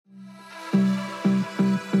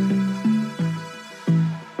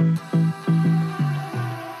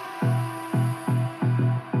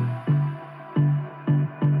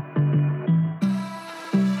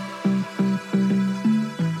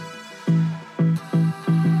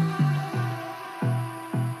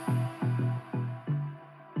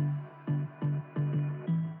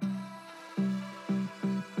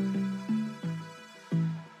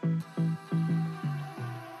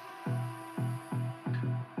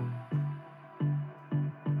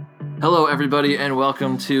Hello, everybody, and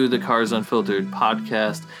welcome to the Cars Unfiltered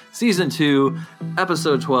podcast, Season 2,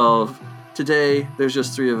 Episode 12. Today, there's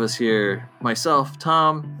just three of us here. Myself,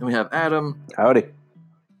 Tom, and we have Adam. Howdy.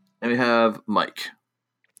 And we have Mike.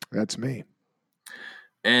 That's me.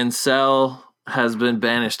 And Sal has been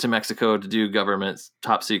banished to Mexico to do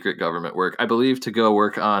top secret government work. I believe to go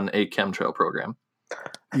work on a chemtrail program.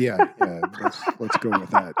 Yeah. Let's go with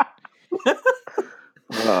that.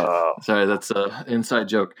 Sorry, that's an inside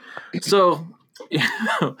joke. So,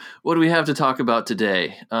 what do we have to talk about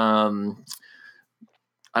today? I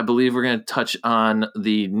believe we're going to touch on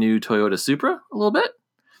the new Toyota Supra a little bit.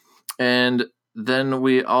 And then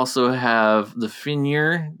we also have the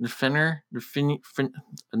Finner,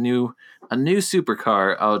 a new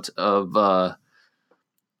supercar out of,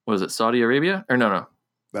 what is it, Saudi Arabia? Or no.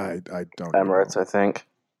 I don't Emirates, I think.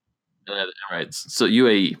 Emirates. So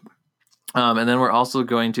UAE. And then we're also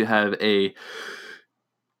going to have a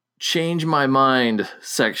change my mind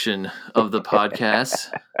section of the podcast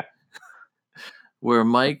where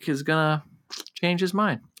Mike is going to change his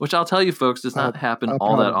mind, which I'll tell you folks does not happen that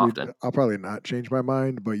often. I'll probably not change my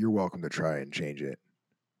mind, but you're welcome to try and change it.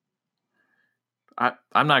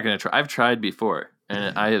 I'm not going to try. I've tried before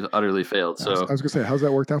and I have utterly failed. So I was going to say, how's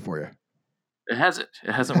that worked out for you? It hasn't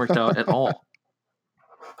worked out at all.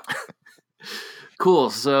 Cool.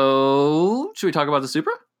 So, should we talk about the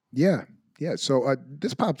Supra? Yeah. So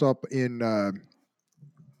this popped up on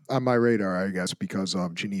my radar, I guess, because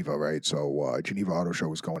of Geneva, right? So Geneva Auto Show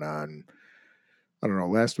was going on, I don't know,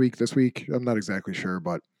 last week, this week? I'm not exactly sure.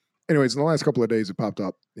 But anyways, in the last couple of days, it popped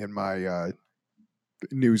up in my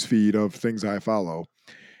news feed of things I follow.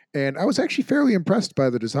 And I was actually fairly impressed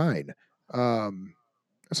by the design. So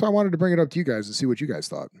I wanted to bring it up to you guys and see what you guys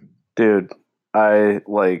thought. Dude, I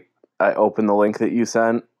opened the link that you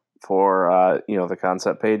sent for the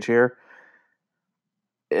concept page here,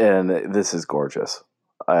 and this is gorgeous.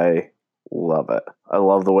 I love it. I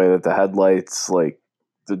love the way that the headlights, like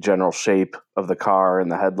the general shape of the car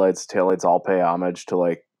and the headlights, taillights all pay homage to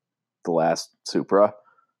like the last Supra.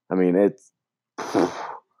 I mean, it's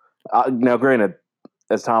now granted,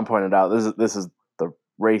 as Tom pointed out, this is the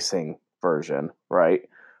racing version, right?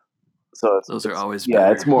 So those are always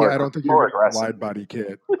better. It's more. I don't think you're going to wide body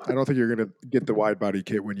kit. I don't think you're going to get the wide body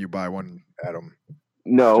kit when you buy one, Adam.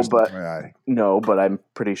 No, but I'm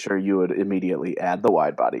pretty sure you would immediately add the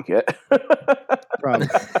wide body kit. Probably.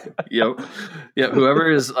 Yep.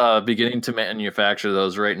 Whoever is beginning to manufacture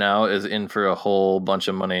those right now is in for a whole bunch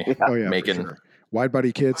of money. Oh yeah, making for sure. Wide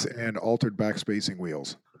body kits and altered back spacing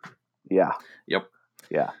wheels. Yeah. Yep.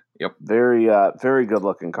 Yeah. Yep. Very, very good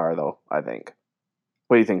looking car, though. I think.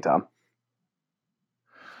 What do you think, Tom?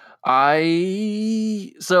 To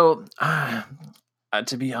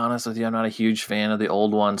be honest with you, I'm not a huge fan of the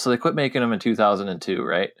old one. So they quit making them in 2002,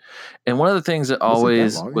 right? And one of the things that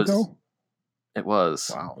it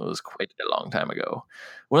was quite a long time ago.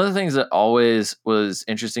 One of the things that always was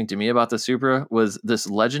interesting to me about the Supra was this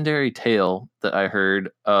legendary tale that I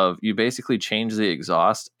heard of. You basically change the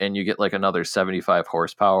exhaust and you get like another 75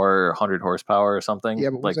 horsepower or 100 horsepower or something.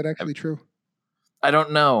 Yeah, but was that actually true? I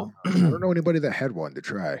don't know. I don't know anybody that had one to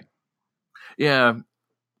try. Yeah.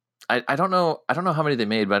 I don't know how many they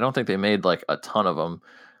made, but I don't think they made like a ton of them.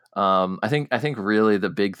 I think really the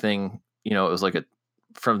big thing, it was like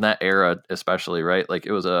from that era, especially, right? Like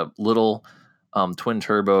it was a little twin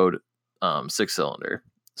turboed 6-cylinder.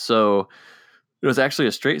 So it was actually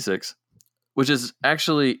a straight six, which is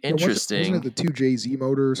actually interesting. Wasn't it the 2JZ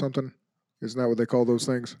motor or something? Isn't that what they call those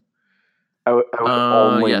things? I would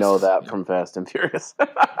only know that from Fast and Furious.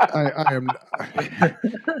 I am. I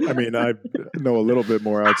mean, I know a little bit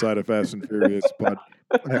more outside of Fast and Furious, but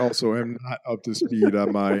I also am not up to speed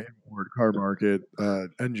on my import car market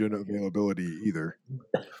engine availability either.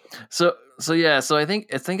 So I think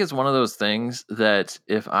it's one of those things that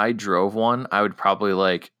if I drove one, I would probably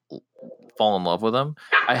like fall in love with them.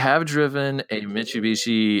 I have driven a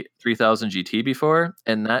Mitsubishi 3000 GT before,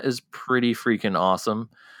 and that is pretty freaking awesome.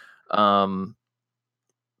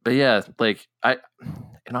 But yeah, like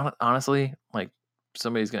honestly, like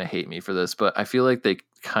somebody's going to hate me for this, but I feel like they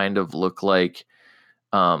kind of look like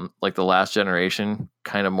the last generation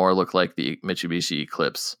kind of more look like the Mitsubishi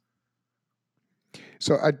Eclipse.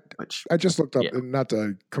 So I just looked up, not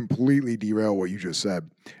to completely derail what you just said,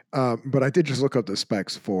 but I did just look up the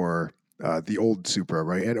specs for the old Supra,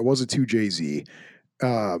 right? And it was a 2JZ,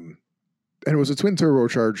 and it was a twin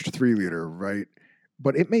turbocharged 3-liter, right?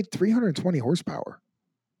 But it made 320 horsepower.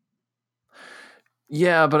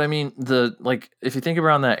 Yeah, but I mean, if you think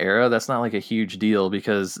around that era, that's not like a huge deal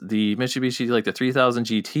because the Mitsubishi, like the 3000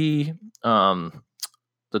 GT,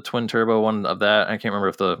 the twin turbo one of that, I can't remember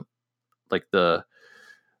if the like the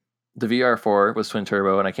VR4 was twin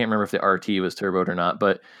turbo, and I can't remember if the RT was turboed or not.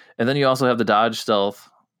 But and then you also have the Dodge Stealth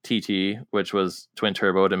TT, which was twin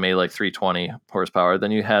turboed and made like 320 horsepower.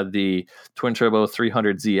 Then you had the twin turbo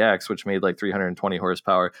 300ZX, which made like 320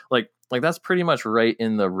 horsepower. Like that's pretty much right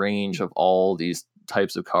in the range of all these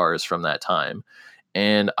types of cars from that time.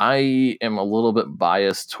 And I am a little bit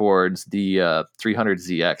biased towards the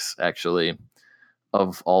 300ZX, actually,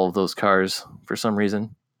 of all of those cars for some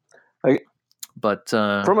reason. But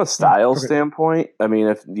from a style standpoint, I mean,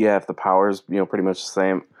 if the power's pretty much the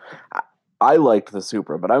same, I liked the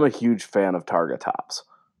Supra, but I'm a huge fan of Targa tops.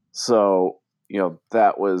 So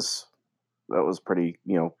that was pretty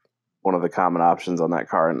one of the common options on that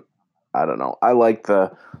car, and I don't know. I like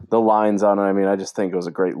the lines on it. I mean, I just think it was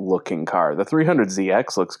a great looking car. The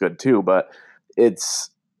 300ZX looks good too, but it's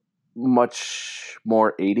much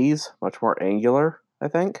more 80s, much more angular, I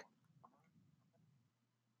think.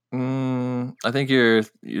 I think you're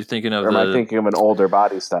thinking of. Or am I thinking of an older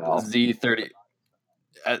body style? Z30.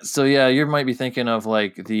 So yeah, you might be thinking of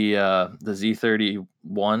like the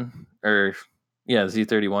Z31 or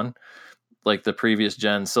Z31, like the previous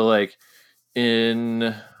gen. So like I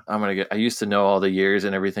used to know all the years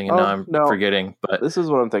and everything, and now I'm forgetting. But this is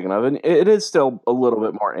what I'm thinking of, and it is still a little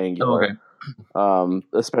bit more angular,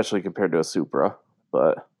 especially compared to a Supra.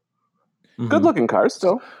 But good looking cars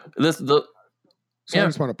still. I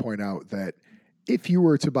just want to point out that if you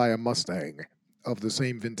were to buy a Mustang of the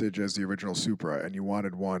same vintage as the original Supra and you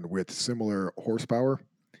wanted one with similar horsepower,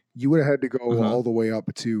 you would have had to go all the way up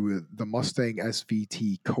to the Mustang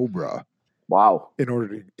SVT Cobra. Wow! In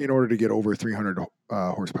order to get over 300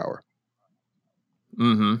 horsepower.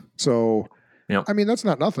 Mm-hmm. So, I mean, that's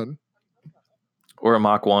not nothing. Or a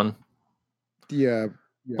Mach 1. Yeah.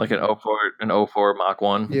 Like an 04 Mach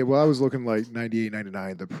 1. Yeah, well, I was looking like 98,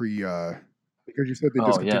 99, the pre because you said they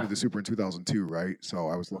discontinued the Supra in 2002, right? So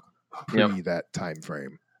I was looking pre that time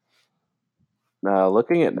frame.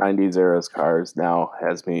 Looking at 90s era's cars now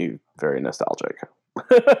has me very nostalgic.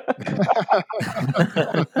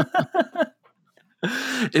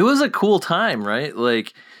 It was a cool time, right?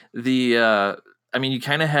 Like I mean, you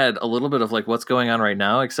kind of had a little bit of like what's going on right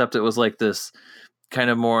now, except it was like this kind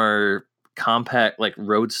of more compact, like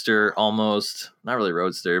roadster, almost not really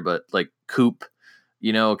roadster, but like coupe,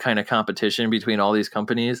 kind of competition between all these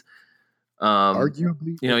companies.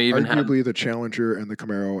 Arguably, even arguably the Challenger and the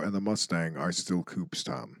Camaro and the Mustang are still coupes,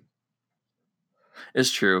 Tom.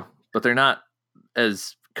 It's true, but they're not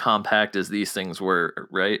as compact as these things were,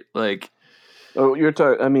 right? Like, you're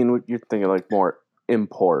talking. I mean, you're thinking like more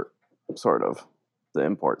import, sort of the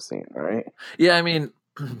import scene, right? Yeah, I mean,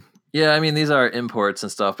 these are imports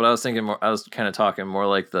and stuff, but I was thinking more. I was kind of talking more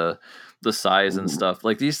like the size and stuff.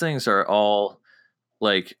 Like these things are all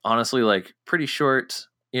like honestly like pretty short.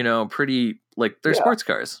 Pretty like they're sports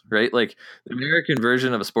cars, right? Like the American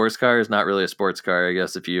version of a sports car is not really a sports car, I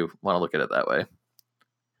guess, if you want to look at it that way.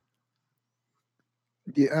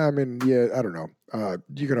 Yeah, I mean, I don't know.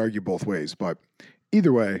 You can argue both ways, but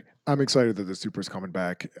either way, I'm excited that the Supra's coming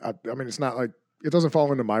back. I mean, it's not like it doesn't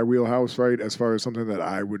fall into my wheelhouse, right? As far as something that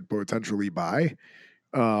I would potentially buy,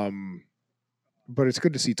 but it's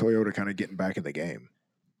good to see Toyota kind of getting back in the game.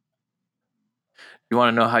 You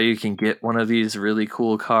want to know how you can get one of these really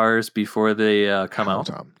cool cars before they come out?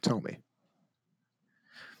 Tom, tell me.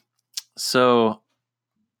 So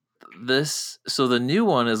the new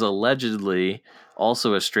one is allegedly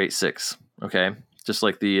also a straight six. Okay, just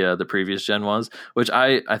like the previous gen was, which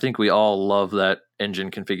I think we all love that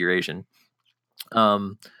engine configuration.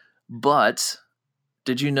 But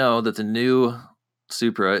did you know that the new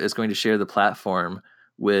Supra is going to share a platform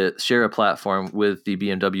with the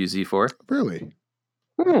BMW Z4? Really?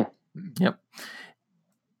 Yep.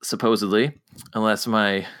 Supposedly, unless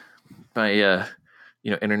my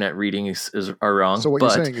internet readings are wrong. So what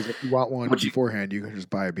you're saying is, if you want one beforehand, you can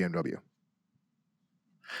just buy a BMW.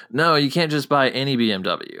 No, you can't just buy any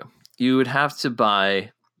BMW. You would have to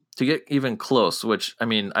buy to get even close. Which I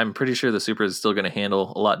mean, I'm pretty sure the Supra is still going to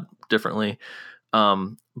handle a lot differently.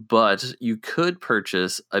 But you could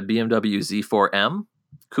purchase a BMW Z4M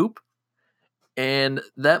coupe. And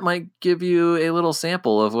that might give you a little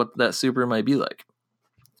sample of what that Supra might be like.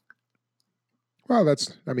 Well,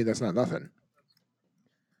 that's not nothing.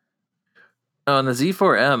 Oh, and the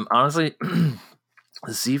Z4M, honestly, the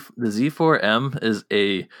Z4M is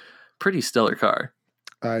a pretty stellar car.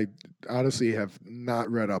 I honestly have not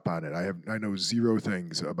read up on it. I know zero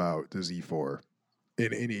things about the Z4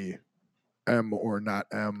 in any M or not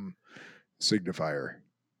M signifier.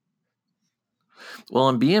 Well,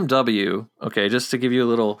 in BMW, okay, just to give you a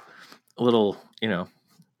little,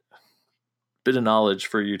 bit of knowledge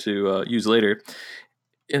for you to use later.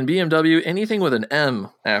 In BMW, anything with an M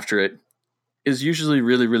after it is usually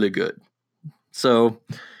really, really good. So,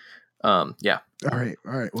 yeah. All right.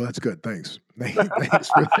 Well, that's good. Thanks. Thanks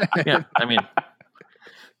for that. Yeah, I mean,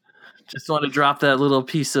 just want to drop that little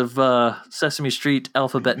piece of Sesame Street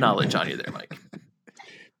alphabet knowledge on you there, Mike.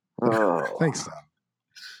 Oh. Thanks, Tom.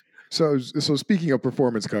 So speaking of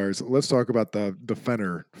performance cars, let's talk about the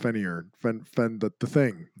Fenner, the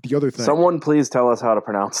thing, the other thing. Someone please tell us how to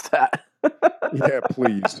pronounce that. Yeah,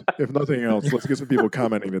 please. If nothing else, let's get some people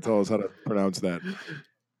commenting to tell us how to pronounce that.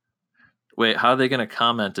 Wait, how are they going to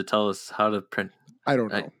comment to tell us how to print? I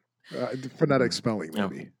don't know. Phonetic spelling,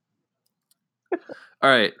 maybe. All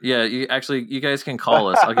right. Yeah, you guys can call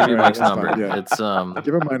us. I'll give you Mike's number. Fine, yeah. It's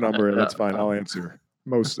give him my number, and that's fine. I'll answer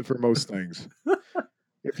for most things.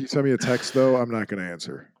 If you send me a text, though, I'm not going to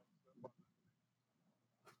answer.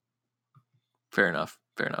 Fair enough.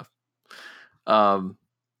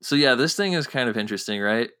 So yeah, this thing is kind of interesting,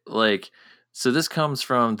 right? Like, so this comes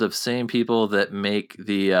from the same people that make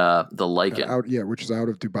the Lycan. Which is out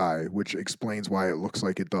of Dubai, which explains why it looks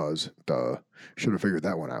like it does. Duh. Should have figured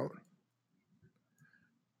that one out.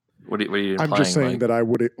 What are you implying, I'm just saying Mike? that I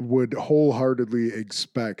would wholeheartedly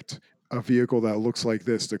expect a vehicle that looks like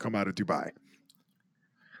this to come out of Dubai.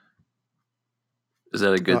 Is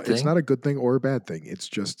that a good thing? It's not a good thing or a bad thing. It's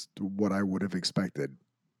just what I would have expected.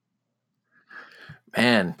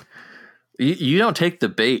 Man, you don't take the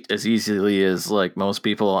bait as easily as like most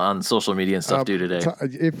people on social media and stuff do today.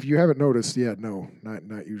 If you haven't noticed, no,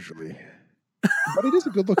 not usually. But it is a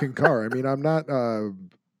good looking car. I mean, I'm not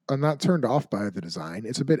turned off by the design.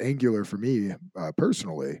 It's a bit angular for me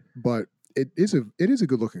personally, but it is a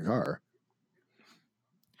good looking car.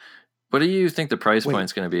 What do you think the price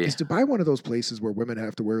point's going to be? Is Dubai one of those places where women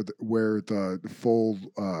have to wear the full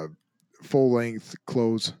length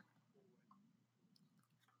clothes?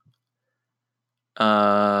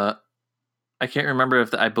 I can't remember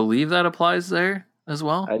I believe that applies there as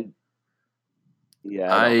well. I'm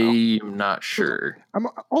not sure.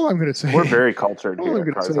 All I'm going to say, we're very cultured all here. I'm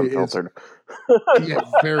going to say is, yeah,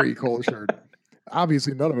 very cultured.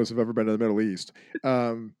 Obviously, none of us have ever been to the Middle East.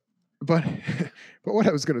 But what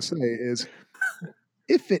I was going to say is,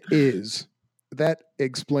 if it is, that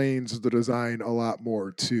explains the design a lot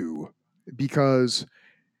more too, because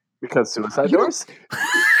suicide doors.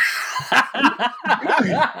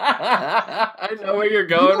 I know where you're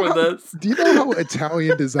going with this. Do you know how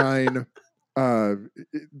Italian design,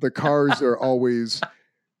 the cars are always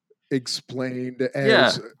explained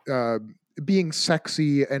as being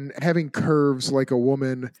sexy and having curves like a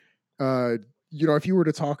woman? If you were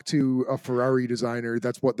to talk to a Ferrari designer,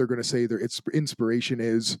 that's what they're going to say their inspiration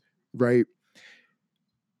is, right?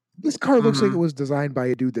 This car looks like it was designed by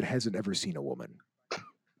a dude that hasn't ever seen a woman.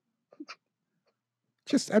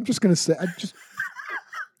 I'm just going to say,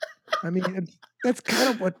 I mean, that's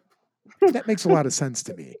kind of that makes a lot of sense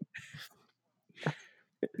to me.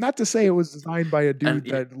 Not to say it was designed by a dude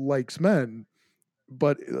that likes men,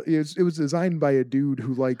 but it was designed by a dude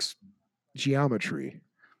who likes geometry.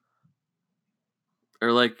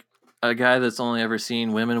 Or like a guy that's only ever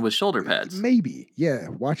seen women with shoulder pads. Maybe. Yeah.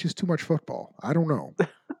 Watches too much football. I don't know.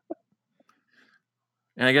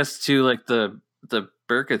 And I guess too, like the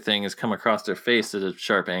burqa thing has come across their face at a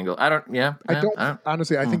sharp angle. I don't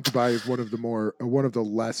honestly, I think Dubai is one of the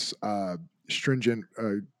less stringent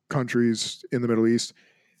countries in the Middle East.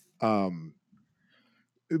 But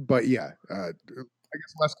yeah, I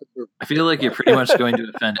guess less. I feel like you're pretty much going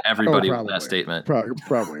to offend everybody with that statement.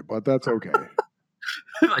 Probably, but that's okay.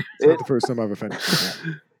 It's not the first time I've offended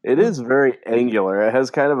people. It is very angular. It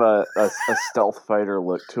has kind of a stealth fighter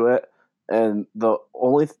look to it, and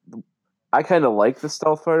I kind of like the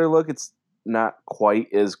stealth fighter look. It's not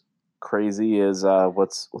quite as crazy as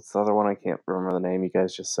what's the other one? I can't remember the name. You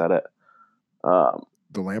guys just said it. The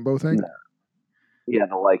Lambo thing. No. Yeah,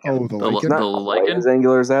 the Lycan. Oh, the Lycan. It's not quite as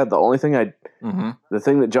angular as that. The only thing the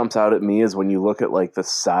thing that jumps out at me is when you look at like the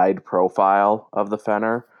side profile of the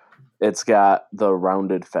Fenner, it's got the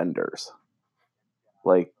rounded fenders,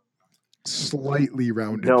 like slightly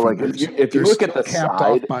rounded. No, like fenders. if you look at the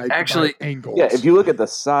side, by angles. Yeah, if you look at the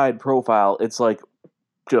side profile, it's like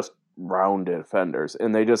just rounded fenders,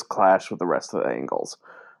 and they just clash with the rest of the angles.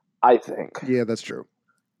 I think. Yeah, that's true.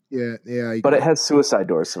 Yeah. But it has suicide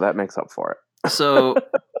doors, so that makes up for it. So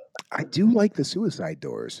I do like the suicide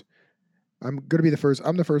doors. I'm the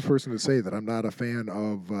first person to say that I'm not a fan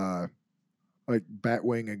of like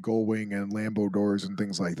Batwing and Gullwing and Lambo doors and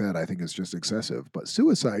things like that. I think it's just excessive. But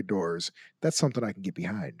suicide doors, that's something I can get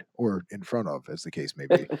behind or in front of, as the case may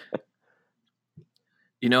be.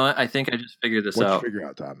 You know what? I think I just figured this out. What'd you figure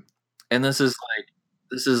out, Tom? And this is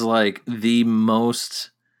like the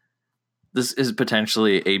most. This is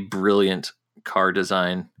potentially a brilliant car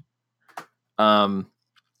design.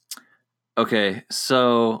 Okay,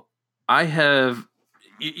 so I have.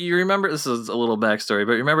 You remember, this is a little backstory,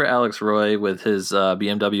 but remember Alex Roy with his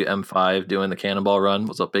BMW M5 doing the Cannonball Run?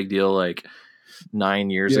 Was a big deal like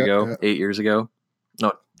 9 years ago, 8 years ago.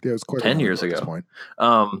 No, it was quite 10 years at ago. this point.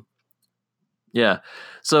 Yeah.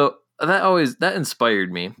 So that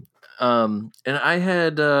inspired me. And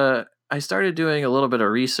I started doing a little bit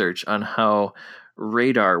of research on how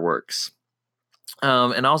radar works.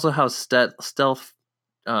 And also how stealth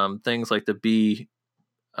things like the B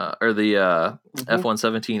or the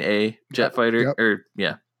F-117A jet fighter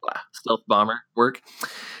stealth bomber work.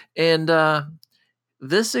 And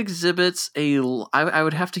this exhibits I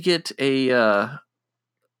would have to get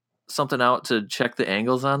something out to check the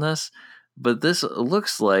angles on this, but this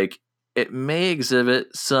looks like it may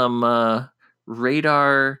exhibit some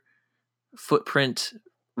radar footprint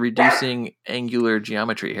reducing angular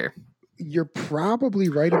geometry here. You're probably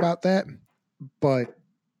right about that, but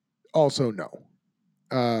also no.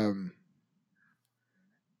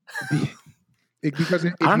 Because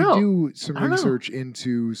if you do some research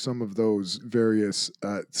into some of those various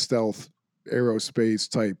stealth aerospace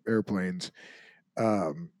type airplanes,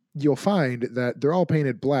 you'll find that they're all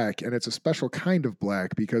painted black, and it's a special kind of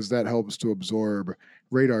black because that helps to absorb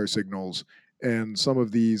radar signals. And some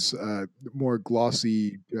of these more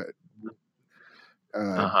glossy,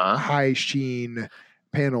 high sheen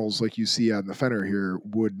panels like you see on the fender here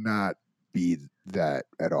would not be that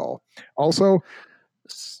at all. Also,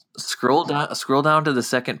 scroll down to the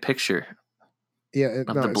second picture. Yeah,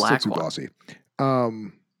 the black it's still too glossy.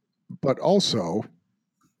 But also,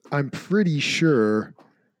 I'm pretty sure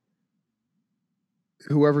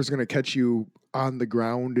whoever's going to catch you on the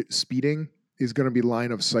ground speeding is going to be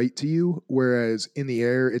line of sight to you, whereas in the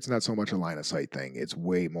air, it's not so much a line of sight thing. It's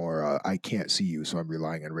way more, I can't see you, so I'm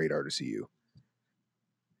relying on radar to see you.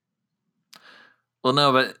 Well,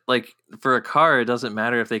 no, but like for a car, it doesn't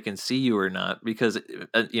matter if they can see you or not, because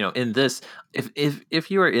in this,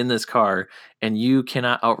 if you are in this car and you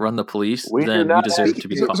cannot outrun the police, then you deserve to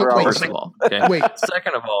be caught. First of all, okay. Wait.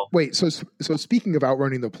 Second of all, wait. So speaking of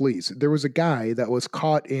outrunning the police, there was a guy that was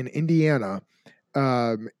caught in Indiana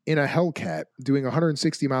in a Hellcat doing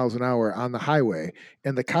 160 miles an hour on the highway,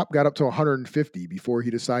 and the cop got up to 150 before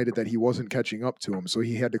he decided that he wasn't catching up to him, so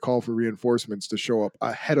he had to call for reinforcements to show up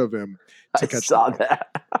ahead of him to catch him. That.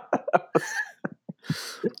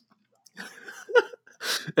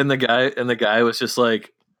 and the guy was just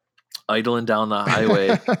like idling down the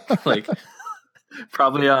highway, like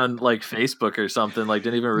probably on like Facebook or something. Like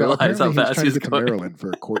didn't even realize how fast he was going. To Maryland for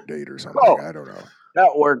a court date or something. Oh, I don't know.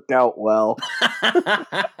 That worked out well.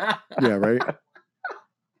 Yeah, right.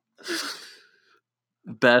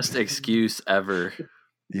 Best excuse ever.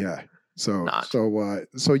 Yeah. So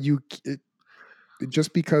you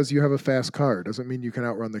just because you have a fast car doesn't mean you can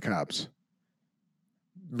outrun the cops.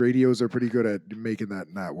 Radios are pretty good at making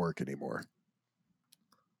that not work anymore.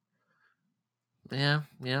 Yeah.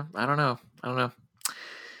 I don't know.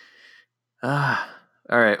 All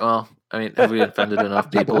right. Well, I mean, have we offended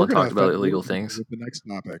enough people and talked about illegal things? With the next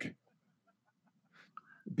topic,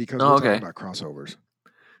 because we're talking about crossovers.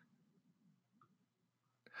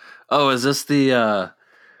 Oh, is this the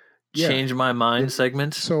change my mind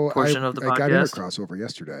segment portion of the podcast? I got in a crossover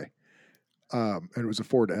yesterday, and it was a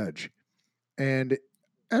Ford Edge, and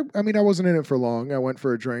I mean, I wasn't in it for long. I went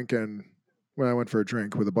for a drink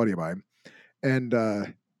with a buddy of mine, and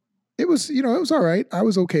it was all right. I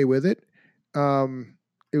was okay with it.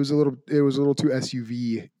 It was a little too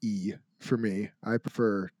SUV-y for me. I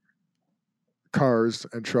prefer cars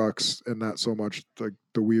and trucks and not so much like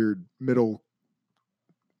the weird middle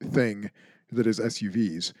thing that is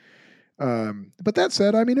SUVs. But that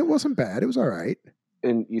said, I mean, it wasn't bad. It was all right.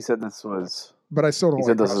 And you said this was... But I still don't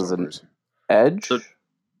like crossovers. This is an Edge?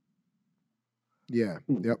 Yeah.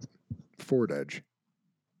 Yep. Ford Edge.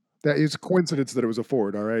 That is a coincidence that it was a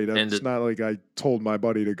Ford, all right? It's not like I told my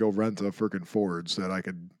buddy to go rent a freaking Ford so that I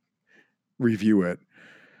could review it.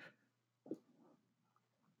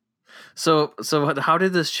 So how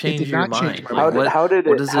did this change your mind? How did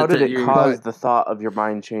it cause the thought of your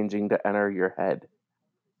mind changing to enter your head?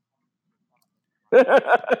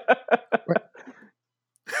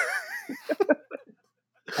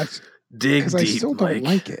 Dig deep, I still don't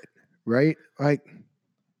like it, right? Like,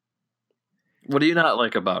 what do you not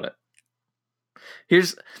like about it?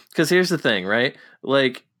 Here's the thing, right?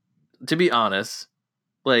 Like, to be honest,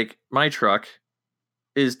 like my truck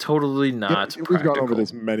is totally not practical. We've gone over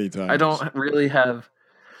this many times. I don't really have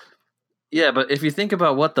Yeah, but if you think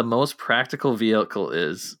about what the most practical vehicle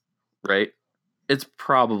is, right? It's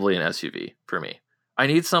probably an SUV for me. I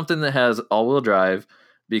need something that has all-wheel drive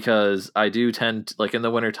because I do tend like in the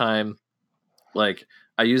wintertime, like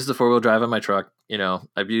I use the four-wheel drive on my truck.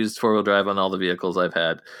 I've used four-wheel drive on all the vehicles I've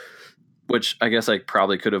had, which I guess I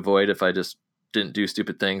probably could avoid if I just didn't do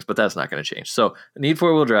stupid things, but that's not going to change. So I need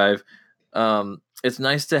four-wheel drive. It's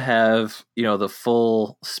nice to have, the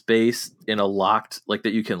full space in a locked, like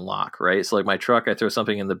that you can lock, right? So like my truck, I throw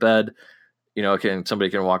something in the bed, somebody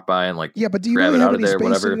can walk by and like Yeah, but do you grab really it have out of any there, space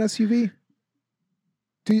whatever. in an SUV?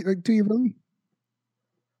 Do you really?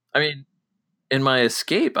 I mean, in my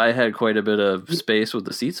Escape, I had quite a bit of space with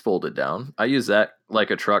the seats folded down. I use that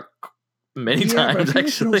like a truck many Yeah, but I times, feel like you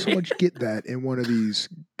actually. don't so much get that in one of these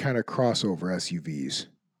kind of crossover SUVs.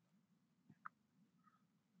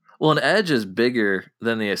 Well, an Edge is bigger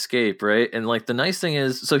than the Escape, right? And like the nice thing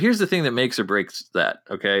is, so here's the thing that makes or breaks that,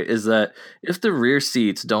 okay, is that if the rear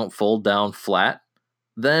seats don't fold down flat,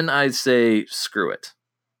 then I'd say screw it.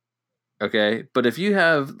 Okay, but if you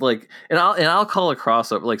have like, and I'll call a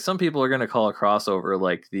crossover, like some people are going to call a crossover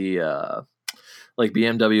like the like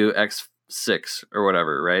BMW X6 or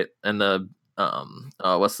whatever, right? And the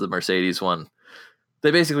what's the Mercedes one?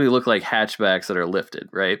 They basically look like hatchbacks that are lifted,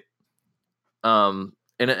 right? And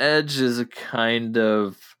an Edge is a kind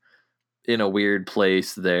of in a weird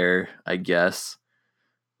place there, I guess.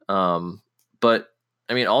 But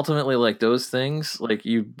I mean, ultimately, like those things, like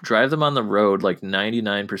you drive them on the road like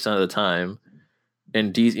 99% of the time,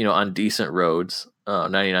 and on decent roads,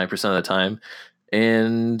 99% of the time,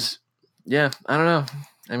 and yeah, I don't know.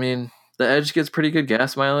 I mean, the Edge gets pretty good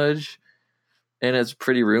gas mileage, and it's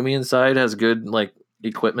pretty roomy inside. Has good like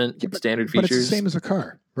equipment, Yeah, standard but it's the features. same as a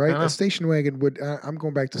car, right? Uh-huh. A station wagon would. I'm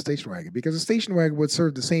going back to station wagon because a station wagon would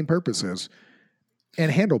serve the same purposes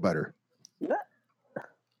and handle better.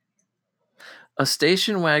 A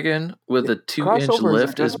station wagon with a 2-inch Crossovers are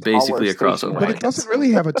lift is just basically a taller station crossover. But it wagons. doesn't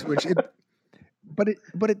really have a 2-inch.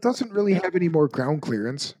 But it doesn't really have any more ground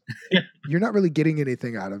clearance. You're not really getting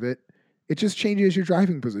anything out of it. It just changes your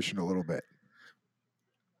driving position a little bit.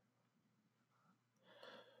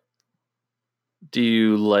 Do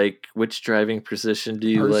you like which driving position do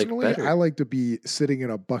you Personally, like better? I like to be sitting in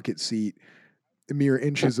a bucket seat, mere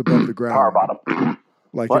inches above the ground, Power bottom.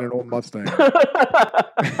 like What? in an old Mustang.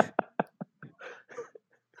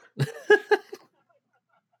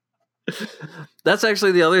 That's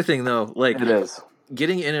actually the other thing, though. Like It is.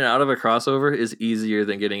 getting in and out of a crossover is easier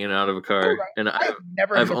than getting in and out of a car, and I've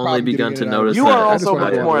never had I've a only problem begun getting to in and out of a notice You car. are that. I just also wanna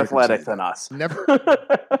much go on more record athletic saying than that. us. Never.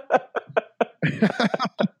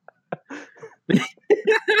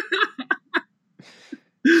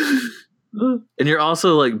 And you're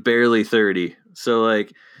also like barely 30, so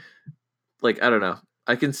like I don't know.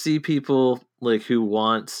 I can see people like who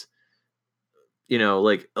want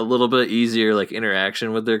like a little bit easier like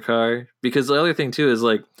interaction with their car, because the other thing too is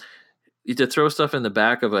like to throw stuff in the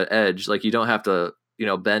back of an Edge, like you don't have to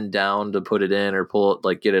bend down to put it in or pull it,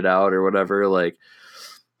 like get it out or whatever. Like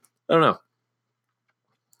I don't know.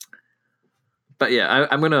 But yeah,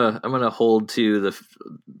 I'm gonna hold to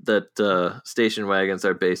that station wagons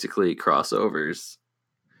are basically crossovers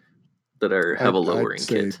that have a lowering I'd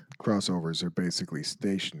say kit. crossovers are basically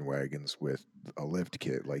station wagons with a lift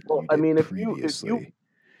kit, like Well, you I did mean, previously.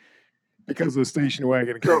 Because the station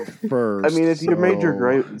wagon So, came first. I mean, if your major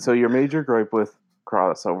gripe with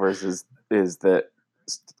crossovers is that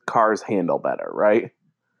cars handle better, right?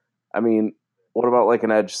 I mean, what about like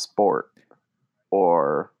an Edge Sport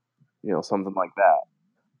or something like that?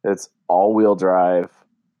 It's all-wheel drive,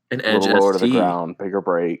 An a Edge little lower to the ST. ground, bigger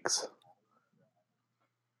brakes.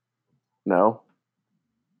 No?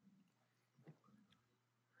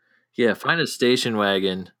 Yeah, find a station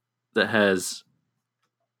wagon that has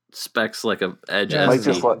specs like a Edge Yeah,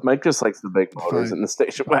 ST. Mike just likes the big motors Fine. in the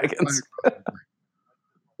station wagons.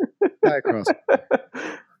 Buy a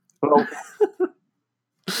crossover. Well,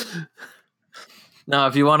 Now,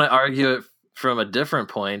 if you want to argue it from a different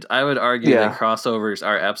point, I would argue that crossovers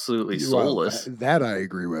are absolutely soulless. Well, that I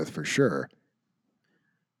agree with for sure.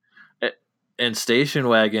 And station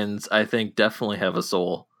wagons, I think, definitely have a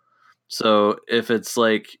soul. So if it's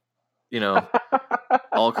like,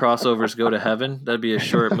 all crossovers go to heaven, that'd be a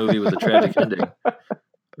short movie with a tragic ending.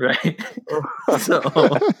 Right? So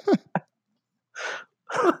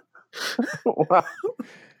wow.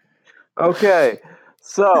 Okay.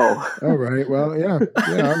 So all right. Well, yeah.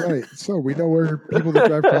 All right. So we know where people that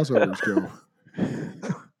drive crossovers go.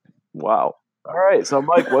 wow. All right. So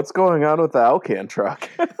Mike, what's going on with the Alcan truck?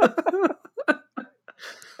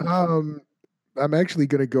 I'm actually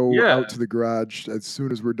going to go out to the garage as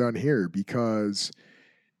soon as we're done here because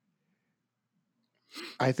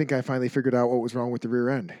I think I finally figured out what was wrong with the rear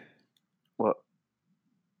end. What?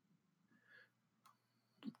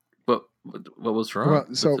 But what was wrong Well,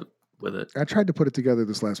 so with it? I tried to put it together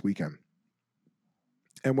this last weekend.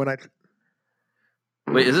 And when I...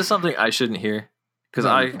 Wait, is this something I shouldn't hear? Because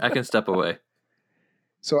No. I can step away.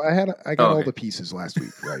 So I got all the pieces last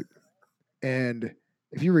week, right? And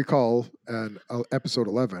if you recall, on episode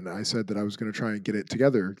 11, I said that I was going to try and get it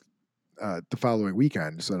together the following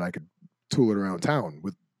weekend so that I could tool it around town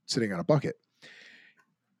with sitting on a bucket.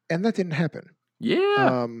 And that didn't happen.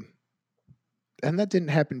 Yeah. And that didn't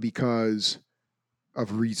happen because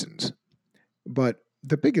of reasons. But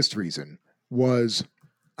the biggest reason was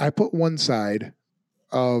I put one side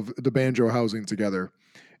of the banjo housing together.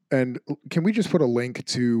 And can we just put a link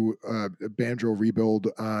to a banjo rebuild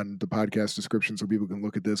on the podcast description so people can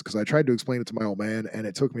look at this? Because I tried to explain it to my old man, and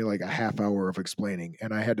it took me like a half hour of explaining,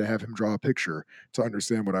 and I had to have him draw a picture to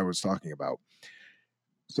understand what I was talking about.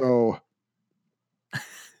 So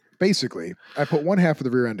basically, I put one half of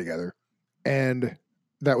the rear end together, and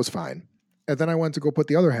that was fine. And then I went to go put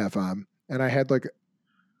the other half on, and I had like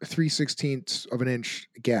 3/16 of an inch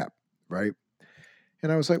gap, right?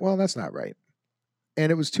 And I was like, well, that's not right. And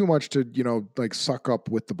it was too much to, like suck up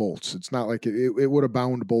with the bolts. It's not like it would have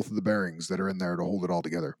bound both of the bearings that are in there to hold it all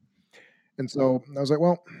together. And so I was like,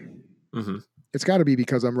 well, It's got to be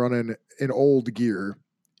because I'm running an old gear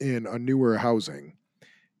in a newer housing.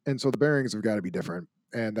 And so the bearings have got to be different.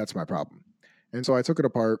 And that's my problem. And so I took it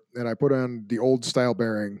apart and I put on the old style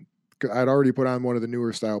bearing. I'd already put on one of the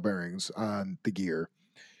newer style bearings on the gear.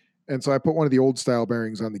 And so I put one of the old style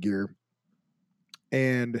bearings on the gear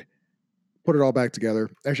and put it all back together.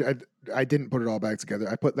 Actually, I didn't put it all back together.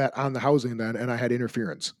 I put that on the housing then, and I had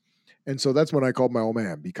interference. And so that's when I called my old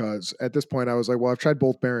man, because at this point I was like, well, I've tried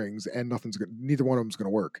both bearings and neither one of them's going to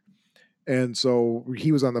work. And so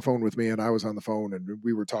he was on the phone with me and I was on the phone and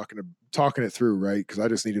we were talking it through, right? Because I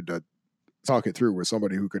just needed to talk it through with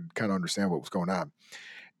somebody who could kind of understand what was going on.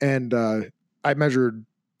 And I measured,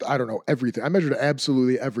 I don't know, everything. I measured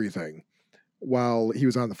absolutely everything while he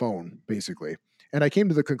was on the phone, basically. And I came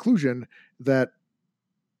to the conclusion that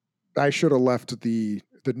I should have left the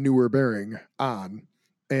newer bearing on,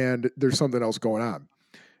 and there's something else going on.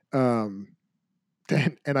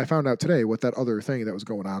 And I found out today what that other thing that was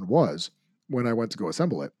going on was when I went to go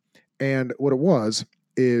assemble it. And what it was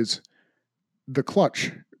is the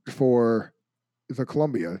clutch for the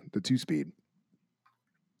Columbia, the 2-speed,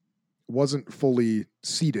 wasn't fully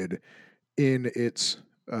seated in its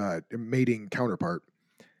mating counterpart.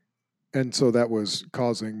 And so that was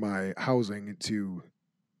causing my housing to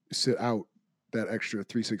sit out that extra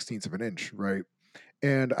 3/16 of an inch, right?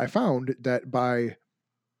 And I found that by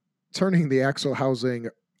turning the axle housing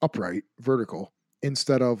upright, vertical,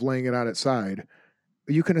 instead of laying it on its side,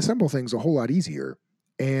 you can assemble things a whole lot easier.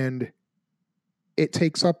 And it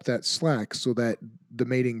takes up that slack so that the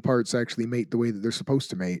mating parts actually mate the way that they're supposed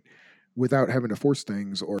to mate without having to force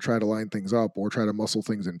things or try to line things up or try to muscle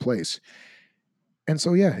things in place. And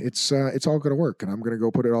so, yeah, it's all going to work, and I'm going to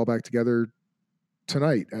go put it all back together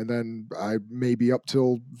tonight, and then I may be up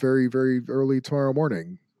till very, very early tomorrow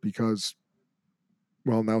morning because,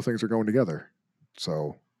 well, now things are going together.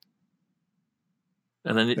 So,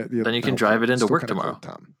 and then you can drive it into work tomorrow. Cold,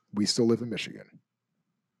 Tom. We still live in Michigan.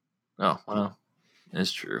 Oh, well,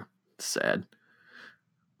 it's true. It's sad.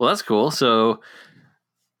 Well, that's cool. So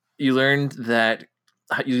you learned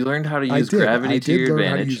how to use gravity to your advantage.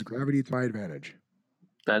 How to use gravity to my advantage.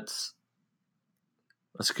 That's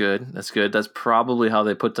good. That's good. That's probably how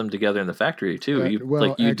they put them together in the factory too. You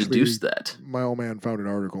deduced that. My old man found an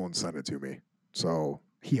article and sent it to me, so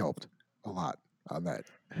he helped a lot on that.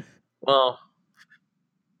 Well,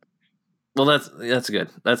 that's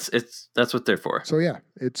good. That's what they're for. So yeah,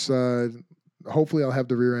 it's hopefully I'll have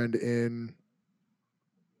the rear end in,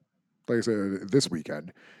 like I said, this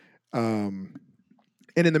weekend.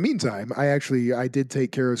 And in the meantime, I did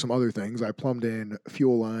take care of some other things. I plumbed in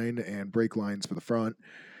fuel line and brake lines for the front.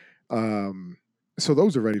 So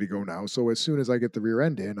those are ready to go now. So as soon as I get the rear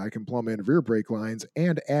end in, I can plumb in rear brake lines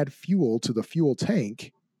and add fuel to the fuel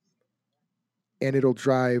tank. And it'll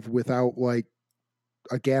drive without like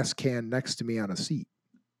a gas can next to me on a seat,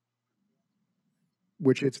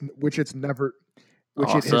 which it has never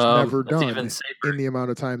done in the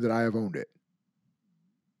amount of time that I have owned it.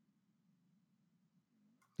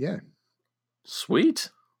 Yeah. Sweet.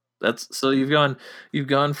 That's so you've gone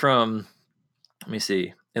from, let me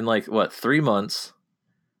see, in like what,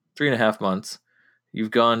 3.5 months, you've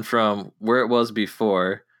gone from where it was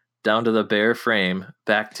before down to the bare frame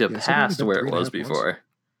back to past where it was before.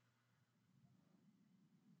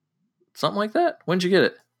 Something like that. When'd you get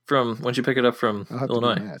it? When'd you pick it up from I'll have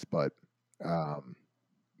Illinois? to do math, but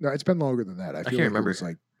no, it's been longer than that. I feel can't like remember. it was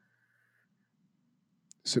like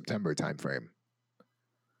September timeframe.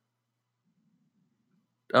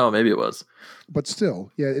 Oh, maybe it was. But still,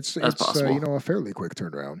 yeah, it's possible. a fairly quick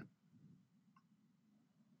turnaround.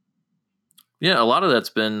 Yeah, a lot of that's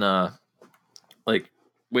been like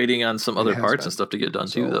waiting on some other has parts been. and stuff to get done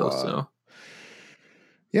too, So, though. So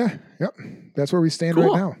yeah, yep, that's where we stand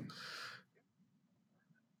Cool. right now.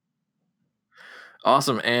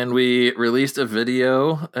 Awesome. And we released a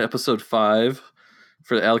video, episode 5,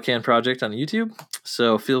 for the Alcan project on YouTube.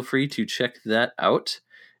 So feel free to check that out.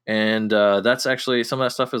 And that's actually, some of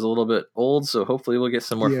that stuff is a little bit old, so hopefully we'll get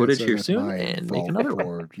some more footage so here that's soon my and make fault another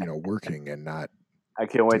one. for working and not. I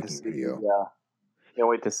can't wait to Taking see video. can't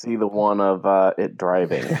wait to see the one of it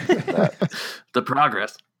driving. The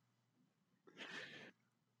progress.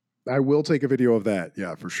 I will take a video of that.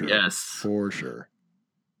 Yeah, for sure. Yes. For sure.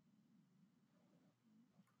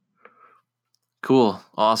 Cool.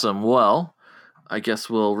 Awesome. Well, I guess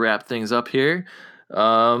we'll wrap things up here.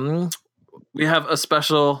 We have a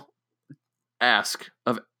special ask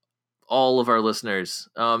of all of our listeners.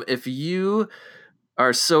 If you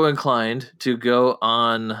are so inclined to go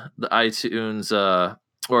on the iTunes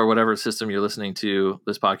or whatever system you're listening to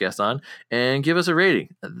this podcast on and give us a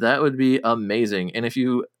rating, that would be amazing. And if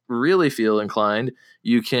you really feel inclined,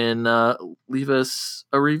 you can leave us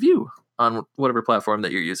a review on whatever platform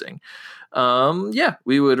that you're using.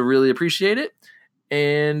 We would really appreciate it.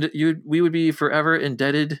 And we would be forever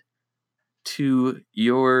indebted to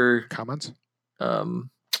your comments.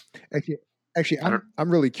 Actually,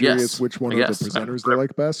 I'm really curious which one of the guess. presenters they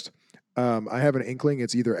like best. I have an inkling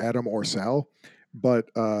it's either Adam or Sal, but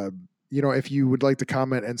if you would like to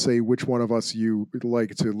comment and say which one of us you would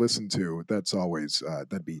like to listen to, that's always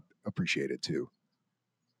that'd be appreciated too.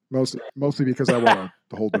 Mostly because I want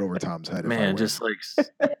to hold it over Tom's head. Man, just like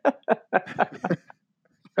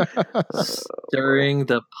stirring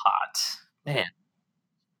the pot, man.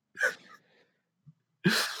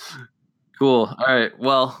 Cool. All right.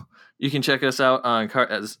 Well, you can check us out on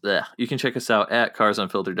you can check us out at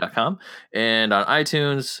carsunfiltered.com and on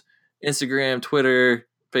iTunes, Instagram, Twitter,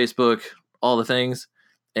 Facebook, all the things.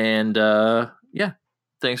 And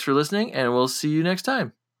thanks for listening, and we'll see you next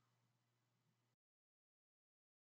time.